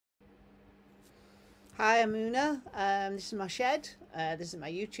Hi, I'm Una. This is my shed. This is my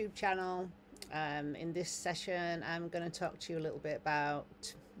YouTube channel. In this session, I'm going to talk to you a little bit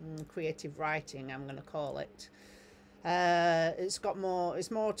about creative writing, I'm going to call it. It's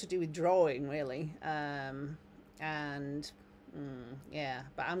more to do with drawing, really. And yeah,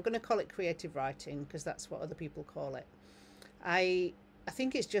 but I'm going to call it creative writing because that's what other people call it. I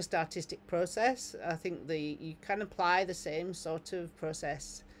think it's just artistic process. I think you can apply the same sort of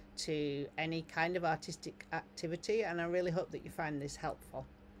process to any kind of artistic activity, and I really hope that you find this helpful.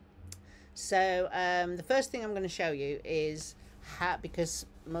 So the first thing I'm going to show you is how, because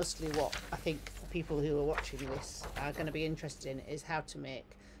mostly what I think the people who are watching this are going to be interested in is how to make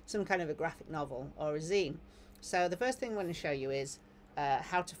some kind of a graphic novel or a zine. So the first thing I'm going to show you is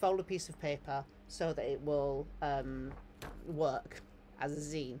how to fold a piece of paper so that it will work as a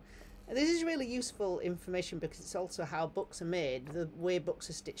zine. And this is really useful information because it's also how books are made. The way books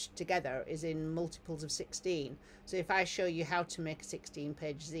are stitched together is in multiples of 16. So if I show you how to make a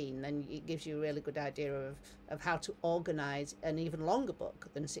 16-page zine, then it gives you a really good idea of how to organise an even longer book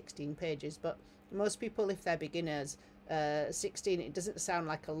than 16 pages. But most people, if they're beginners, 16, it doesn't sound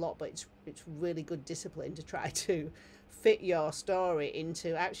like a lot, but it's really good discipline to try to fit your story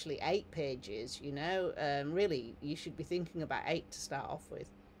into actually 8 pages, you know. Really, you should be thinking about 8 to start off with.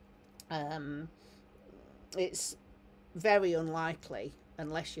 It's very unlikely,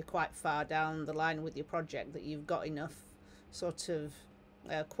 unless you're quite far down the line with your project, that you've got enough sort of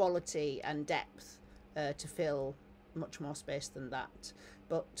quality and depth to fill much more space than that.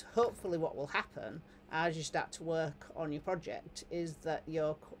 But hopefully what will happen as you start to work on your project is that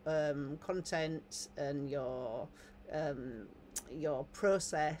your content and your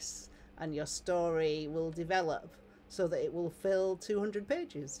process and your story will develop so that it will fill 200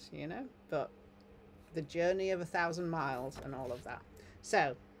 pages, you know, but the journey of 1,000 miles and all of that. So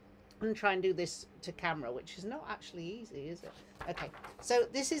I'm going to try and do this to camera, which is not actually easy, is it? Okay, so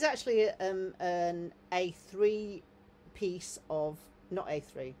this is actually an A3 piece of, not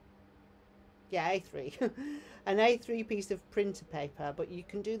A3, yeah, A3, an A3 piece of printer paper, but you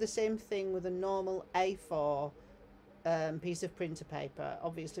can do the same thing with a normal A4 piece of printer paper.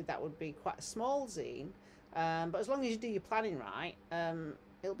 Obviously that would be quite a small zine, but as long as you do your planning right,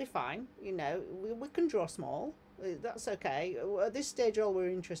 it'll be fine. You know, we can draw small, that's okay. At this stage all we're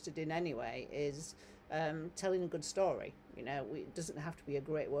interested in anyway is telling a good story. You know, it doesn't have to be a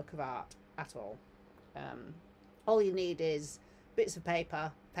great work of art at all. All you need is bits of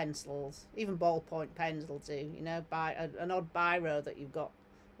paper, pencils, even ballpoint pens will do. You know, an odd biro that you've got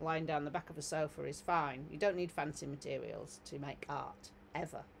lying down the back of a sofa is fine. You don't need fancy materials to make art,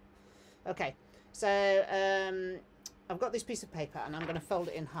 ever. Okay, so I've got this piece of paper and I'm going to fold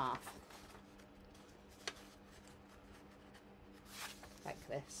it in half. Like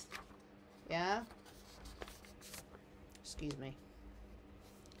this. Yeah? Excuse me.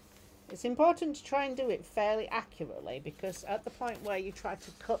 It's important to try and do it fairly accurately, because at the point where you try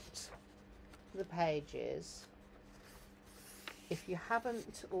to cut the pages, if you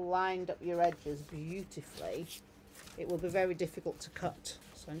haven't lined up your edges beautifully, it will be very difficult to cut.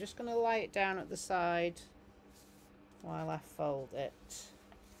 So I'm just going to lay it down at the side while I fold it.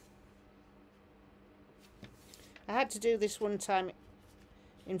 I had to do this one time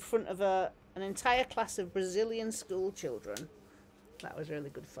in front of an entire class of Brazilian school children. That was really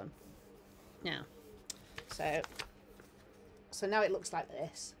good fun. Now, so now it looks like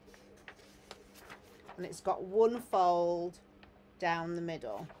this, and it's got one fold down the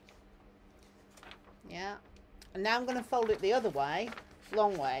middle. Yeah, and now I'm going to fold it the other way,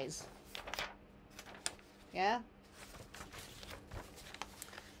 long ways. Yeah,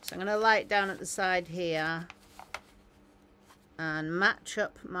 so I'm going to lay it down at the side here and match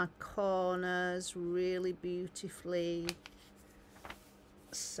up my corners really beautifully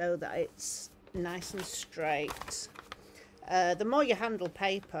so that it's nice and straight. The more you handle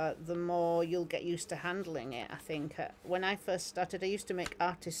paper, the more you'll get used to handling it, I think. When I first started, I used to make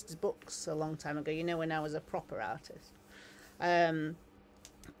artists' books a long time ago, you know, when I was a proper artist. And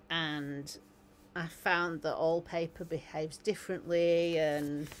I found that all paper behaves differently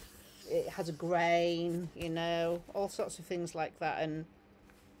and it has a grain, you know, all sorts of things like that. And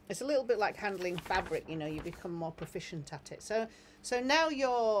it's a little bit like handling fabric, you know, you become more proficient at it. So now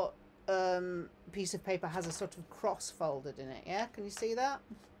your piece of paper has a sort of cross folded in it, yeah? Can you see that?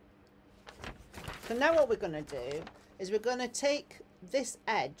 So now what we're going to do is we're going to take this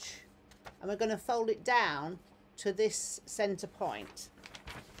edge and we're going to fold it down to this center point.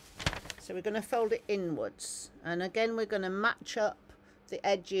 So we're going to fold it inwards, and again we're going to match up the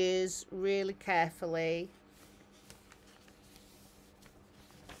edges really carefully.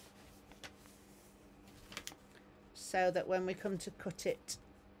 so that when we come to cut it,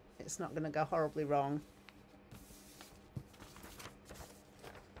 it's not going to go horribly wrong.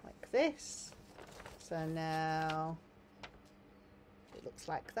 Like this. So now it looks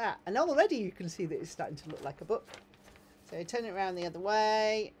like that. And already you can see that it's starting to look like a book. So turn it around the other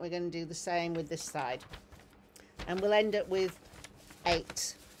way. We're going to do the same with this side. And we'll end up with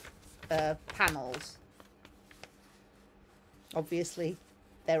 8 panels. Obviously,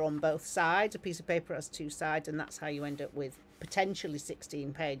 they're on both sides. A piece of paper has 2 sides, and that's how you end up with potentially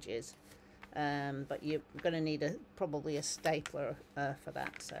 16 pages. But you're going to need probably a stapler for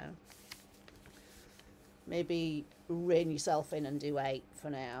that. So maybe rein yourself in and do 8 for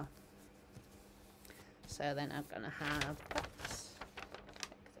now. So then I'm going to have that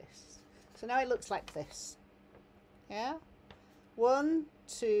like this. So now it looks like this. Yeah? 1,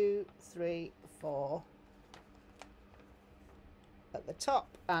 2, 3, 4 at the top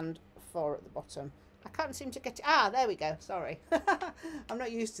and 4 at the bottom. I can't seem to get it. Ah, there we go. Sorry. I'm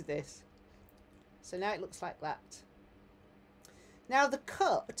not used to this. So now it looks like that. Now the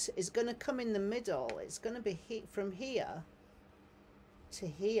cut is going to come in the middle. It's going to be from here to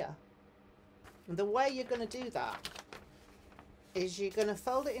here. And the way you're going to do that is you're going to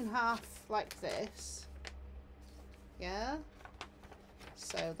fold it in half like this. Yeah?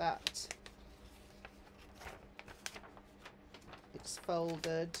 So that it's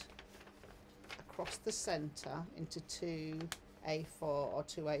folded across the centre into 2 A4 or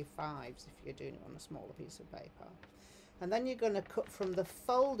 2 A5s if you're doing it on a smaller piece of paper. And then you're going to cut from the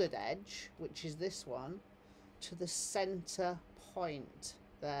folded edge, which is this one, to the centre point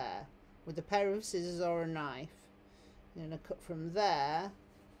there with a pair of scissors or a knife. You're going to cut from there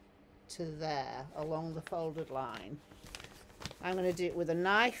to there along the folded line. I'm going to do it with a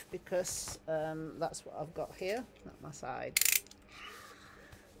knife because that's what I've got here at my side.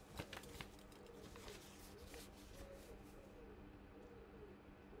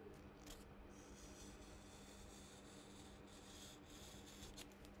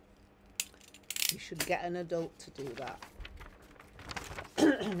 You should get an adult to do that.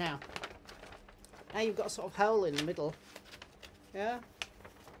 Now you've got a sort of hole in the middle, yeah,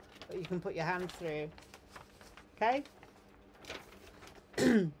 that you can put your hand through. Okay.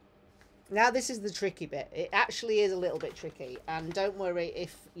 Now this is the tricky bit. It actually is a little bit tricky, and don't worry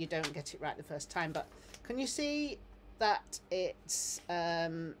if you don't get it right the first time, but can you see that it's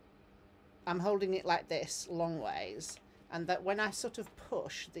I'm holding it like this long ways, and that when I sort of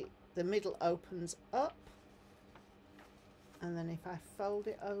push, the middle opens up, and then if I fold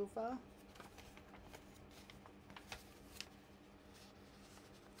it over,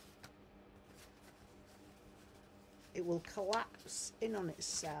 it will collapse in on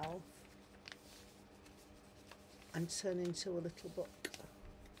itself and turn into a little book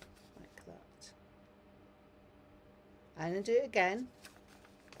like that. I'm going to do it again.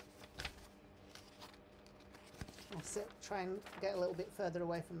 I'll try and get a little bit further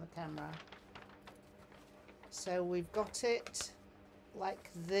away from the camera. So we've got it like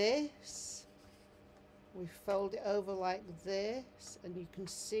this. We fold it over like this, and you can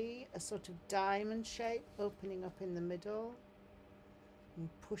see a sort of diamond shape opening up in the middle. And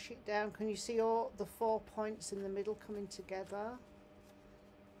push it down. Can you see all the 4 points in the middle coming together?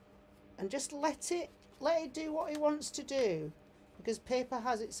 And just let it do what it wants to do, because paper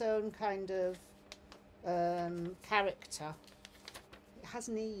has its own kind of character. It has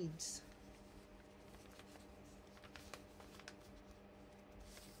needs.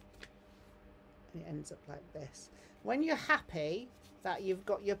 And it ends up like this. When you're happy that you've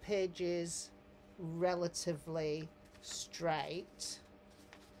got your pages relatively straight,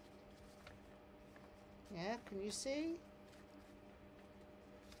 yeah, can you see?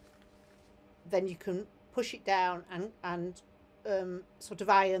 Then you can push it down and sort of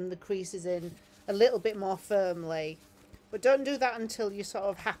iron the creases in a little bit more firmly. But don't do that until you're sort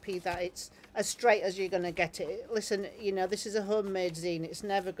of happy that it's as straight as you're going to get it. Listen, you know, this is a homemade zine. It's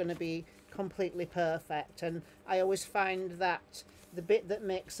never going to be completely perfect. And I always find that the bit that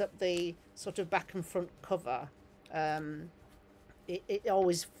makes up the sort of back and front cover, it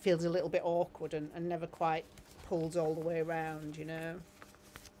always feels a little bit awkward and never quite pulls all the way around, you know.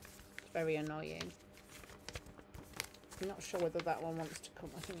 It's very annoying. I'm not sure whether that one wants to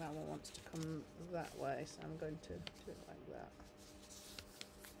come. I think that one wants to come that way, so I'm going to do it like that.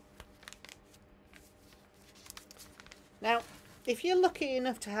 Now, if you're lucky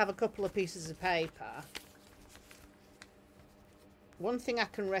enough to have a couple of pieces of paper, one thing I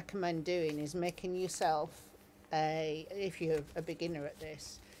can recommend doing is making yourself if you're a beginner at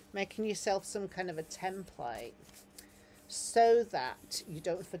this, making yourself some kind of a template. so that you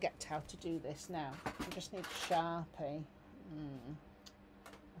don't forget how to do this. Now, I just need Sharpie.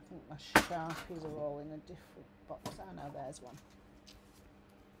 I think my Sharpies are all in a different box. I know there's one.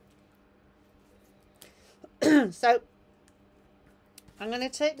 So I'm going to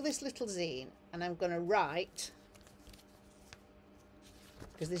take this little zine and I'm going to write,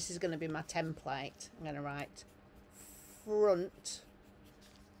 because this is going to be my template, I'm going to write front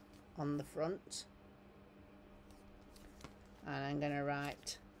on the front, and I'm going to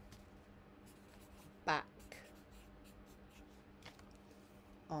write back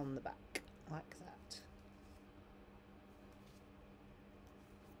on the back, like that.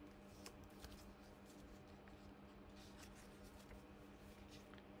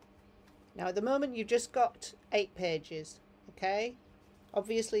 Now at the moment you've just got 8 pages, okay?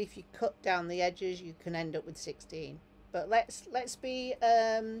 Obviously if you cut down the edges you can end up with 16, but let's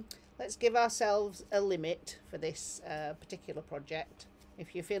give ourselves a limit for this particular project.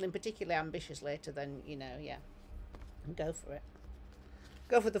 If you're feeling particularly ambitious later, then you know, yeah, go for it.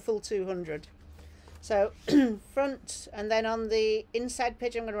 Go for the full 200. So front, and then on the inside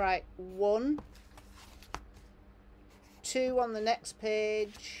page I'm going to write 1, 2 on the next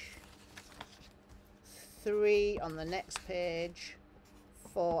page, 3 on the next page,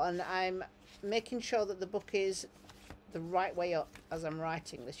 4, and I'm making sure that the book is the right way up as I'm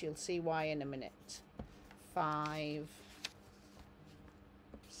writing this. You'll see why in a minute. 5,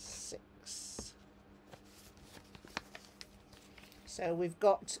 6. So we've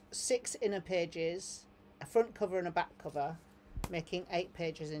got 6 inner pages, a front cover and a back cover, making 8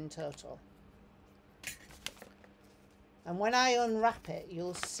 pages in total. And when I unwrap it,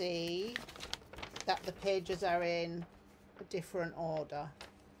 you'll see that the pages are in a different order.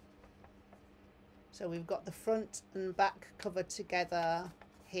 So we've got the front and back cover together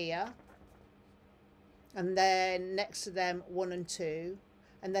here, and then next to them 1 and 2,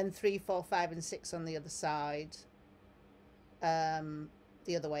 and then 3, 4, 5 and 6 on the other side,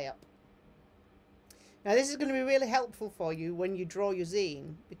 the other way up. Now this is going to be really helpful for you when you draw your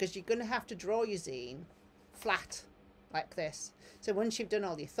zine, because you're going to have to draw your zine flat like this. So once you've done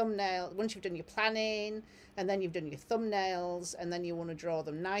all your thumbnails, once you've done your planning, and then you've done your thumbnails, and then you want to draw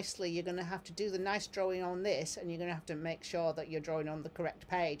them nicely, you're going to have to do the nice drawing on this, and you're going to have to make sure that you're drawing on the correct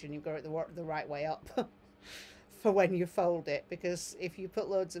page and you've got it the right way up for when you fold it. Because if you put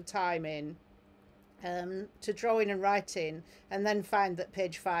loads of time in to drawing and writing, and then find that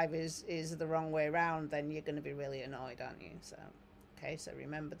page 5 is the wrong way around, then you're going to be really annoyed, aren't you? So, okay, so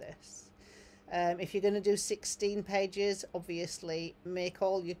remember this. If you're going to do 16 pages, obviously make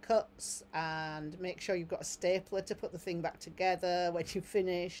all your cuts and make sure you've got a stapler to put the thing back together when you've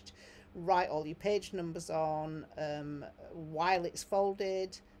finished. Write all your page numbers on while it's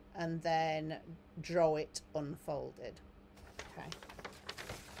folded, and then draw it unfolded. Okay.